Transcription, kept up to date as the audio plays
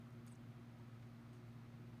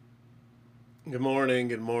Good morning.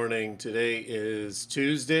 Good morning. Today is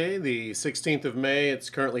Tuesday, the 16th of May. It's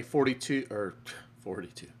currently 42,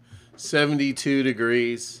 72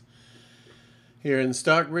 degrees here in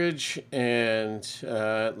Stockbridge, and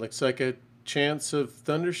it looks like a chance of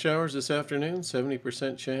thunder showers this afternoon.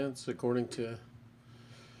 70% chance, according to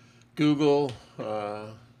Google.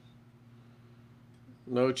 No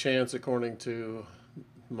chance, according to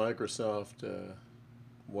Microsoft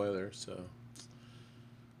weather. So,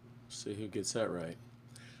 see who gets that right.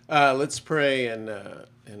 Let's pray and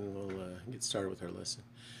we'll get started with our lesson.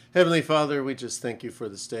 Heavenly Father, we just thank you for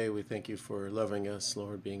this day. We thank you for loving us,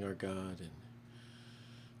 Lord, being our God, and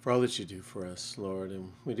for all that you do for us, Lord.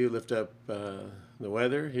 And we do lift up the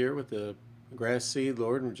weather here with the grass seed,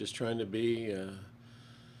 Lord. And we're just trying to be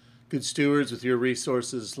good stewards with your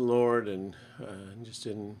resources, Lord, and just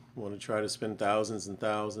didn't want to try to spend thousands and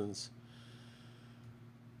thousands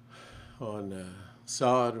on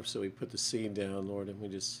sod, so we put the seed down, Lord, and we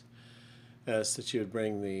just ask that you would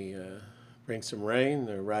bring some rain,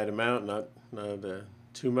 the right amount, not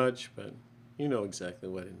too much, but you know exactly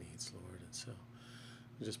what it needs, Lord. And so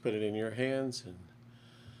we just put it in your hands, and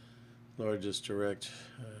Lord, just direct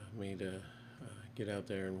me to get out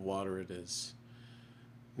there and water it as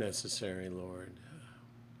necessary, Lord.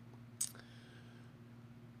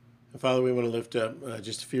 Father, we want to lift up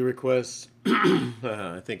just a few requests.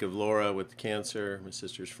 I think of Laura with cancer, my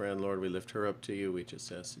sister's friend. Lord, we lift her up to you. We just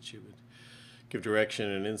ask that you would give direction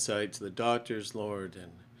and insight to the doctors, Lord,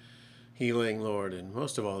 and healing, Lord, and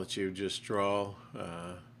most of all that you just draw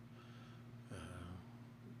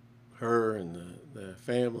her and the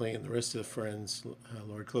family and the rest of the friends,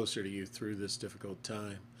 Lord, closer to you through this difficult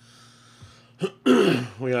time.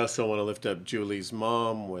 We also want to lift up Julie's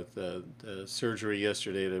mom with the surgery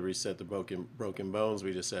yesterday to reset the broken bones.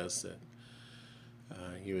 We just ask that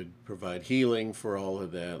you would provide healing for all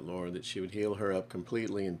of that, Lord, that she would heal her up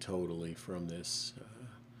completely and totally from this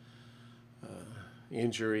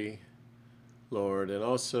injury, Lord. And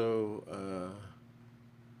also,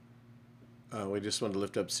 we just want to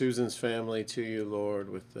lift up Susan's family to you, Lord,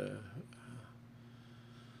 with the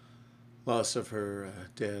loss of her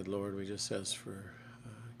dad, Lord. We just ask for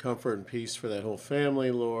comfort and peace for that whole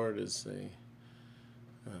family, Lord, as they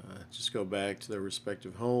just go back to their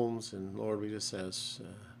respective homes. And Lord, we just ask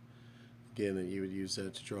again that you would use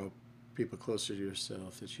that to draw people closer to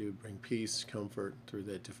yourself, that you would bring peace, comfort through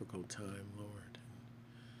that difficult time, Lord.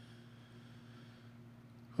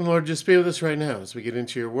 And Lord, just be with us right now as we get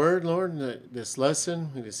into your word, Lord, and this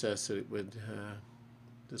lesson. We just ask that it would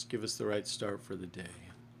just give us the right start for the day.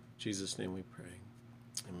 In Jesus' name we pray.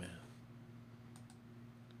 Amen.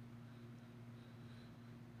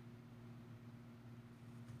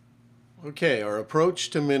 Okay, our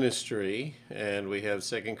approach to ministry, and we have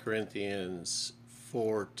 2 Corinthians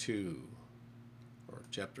 4:2, or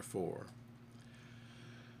chapter 4,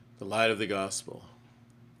 the light of the gospel.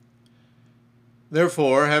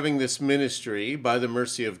 Therefore, having this ministry, by the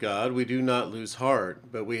mercy of God, we do not lose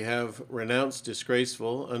heart, but we have renounced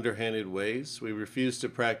disgraceful, underhanded ways. We refuse to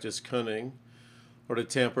practice cunning or to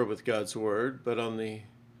tamper with God's word, but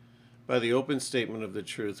by the open statement of the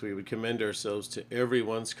truth, we would commend ourselves to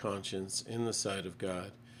everyone's conscience in the sight of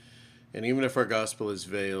God. And even if our gospel is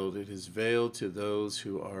veiled, it is veiled to those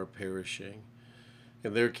who are perishing.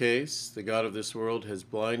 In their case, the God of this world has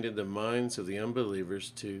blinded the minds of the unbelievers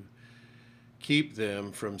to keep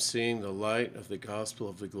them from seeing the light of the gospel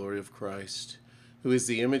of the glory of Christ, who is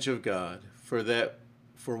the image of God.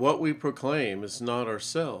 For what we proclaim is not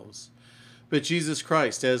ourselves, but Jesus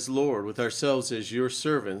Christ as Lord, with ourselves as your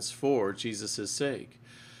servants for Jesus' sake.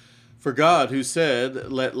 For God, who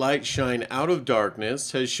said, "Let light shine out of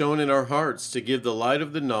darkness," has shone in our hearts to give the light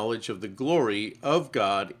of the knowledge of the glory of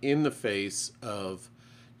God in the face of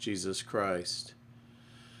Jesus Christ.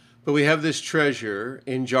 But we have this treasure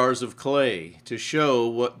in jars of clay to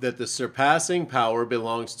show that the surpassing power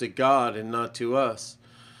belongs to God and not to us.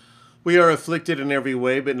 We are afflicted in every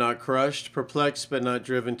way, but not crushed, perplexed, but not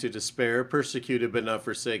driven to despair, persecuted, but not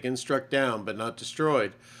forsaken, struck down, but not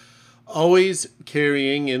destroyed, always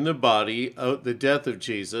carrying in the body the death of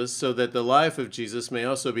Jesus, so that the life of Jesus may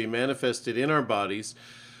also be manifested in our bodies.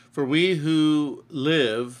 For we who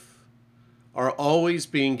live are always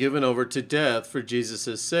being given over to death for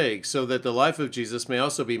Jesus' sake, so that the life of Jesus may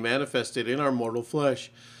also be manifested in our mortal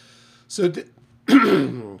flesh. So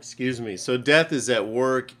excuse me. So death is at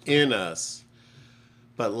work in us,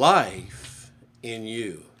 but life in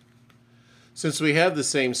you. Since we have the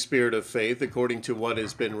same spirit of faith, according to what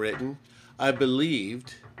has been written, I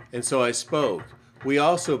believed, and so I spoke. We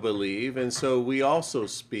also believe, and so we also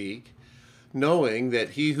speak, knowing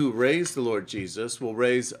that he who raised the Lord Jesus will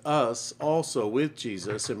raise us also with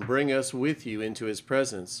Jesus and bring us with you into his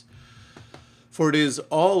presence. For it is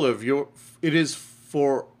all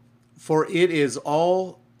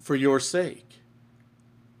for your sake,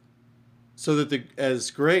 so that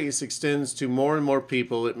as grace extends to more and more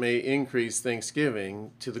people, it may increase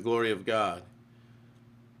thanksgiving to the glory of God.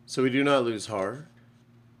 So we do not lose heart.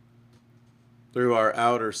 Though our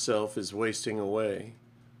outer self is wasting away,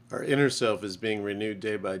 our inner self is being renewed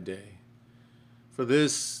day by day. For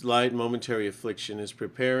this light momentary affliction is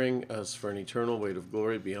preparing us for an eternal weight of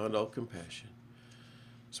glory beyond all compassion.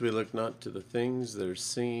 So we look not to the things that are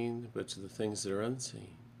seen, but to the things that are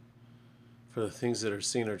unseen. For the things that are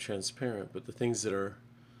seen are transparent, but the things that are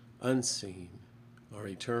unseen are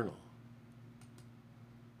eternal.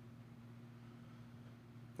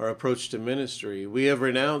 Our approach to ministry: we have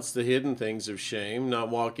renounced the hidden things of shame, not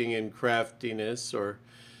walking in craftiness or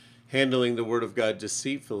handling the word of God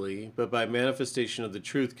deceitfully, but by manifestation of the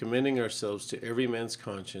truth, commending ourselves to every man's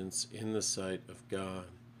conscience in the sight of God.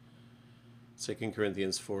 2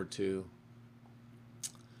 Corinthians 4:2.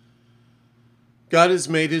 God has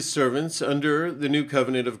made his servants under the new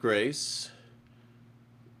covenant of grace.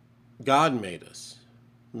 God made us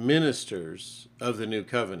ministers of the new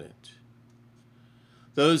covenant.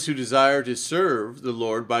 Those who desire to serve the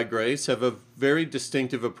Lord by grace have a very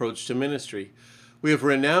distinctive approach to ministry. We have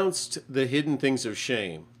renounced the hidden things of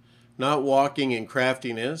shame, not walking in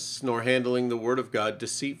craftiness, nor handling the word of God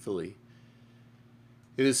deceitfully.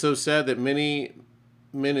 It is so sad that many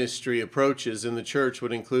ministry approaches in the church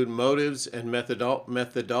would include motives and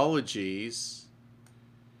methodologies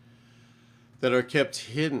that are kept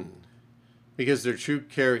hidden because their true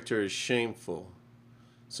character is shameful.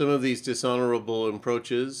 Some of these dishonorable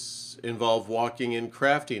approaches involve walking in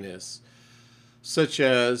craftiness, such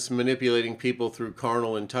as manipulating people through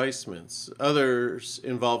carnal enticements. Others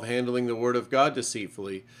involve handling the word of God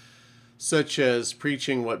deceitfully, such as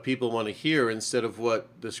preaching what people want to hear instead of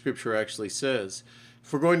what the scripture actually says.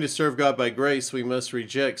 If we're going to serve God by grace, we must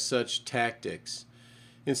reject such tactics.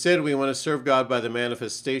 Instead, we want to serve God by the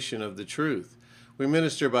manifestation of the truth. We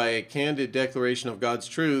minister by a candid declaration of God's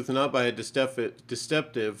truth, not by a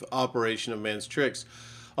deceptive operation of man's tricks.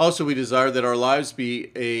 Also, we desire that our lives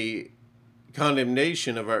be a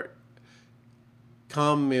condemnation of our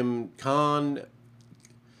commendation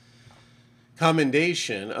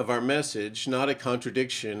of our message, not a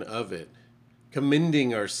contradiction of it,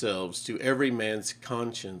 commending ourselves to every man's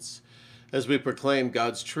conscience. As we proclaim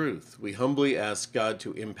God's truth, we humbly ask God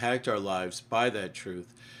to impact our lives by that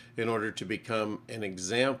truth in order to become an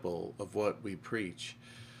example of what we preach.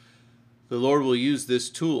 The Lord will use this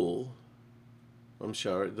to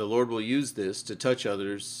touch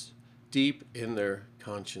others deep in their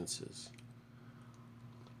consciences.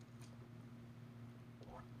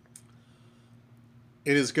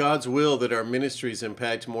 It is God's will that our ministries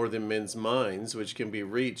impact more than men's minds, which can be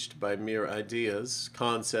reached by mere ideas,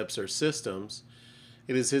 concepts, or systems.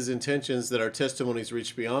 It is his intentions that our testimonies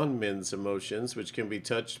reach beyond men's emotions, which can be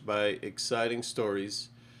touched by exciting stories,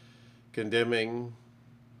 condemning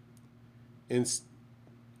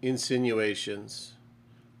insinuations,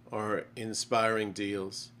 or inspiring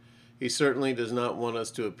deals. He certainly does not want us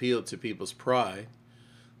to appeal to people's pride.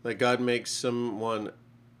 Let God make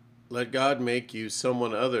you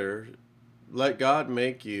someone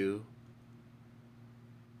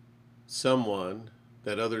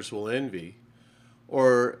that others will envy,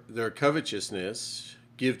 or their covetousness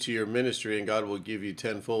give to your ministry, and God will give you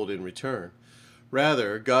tenfold in return.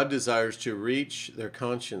 Rather, God desires to reach their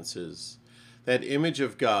consciences, that image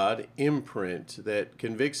of God imprint that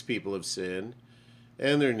convicts people of sin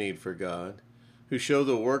and their need for God, who show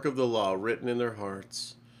the work of the law written in their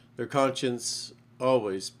hearts, their conscience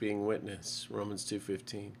always being witness. Romans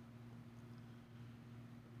 2:15.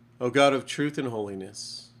 O God of truth and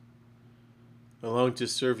holiness, I long to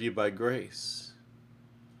serve you by grace.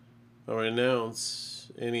 I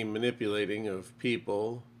renounce any manipulating of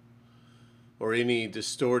people or any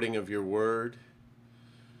distorting of your word.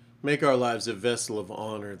 Make our lives a vessel of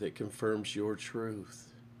honor that confirms your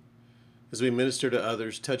truth. As we minister to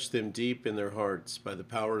others, touch them deep in their hearts by the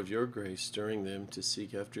power of your grace, stirring them to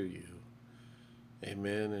seek after you.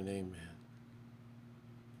 Amen and amen.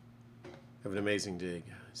 Have an amazing day,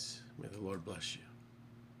 guys. May the Lord bless you.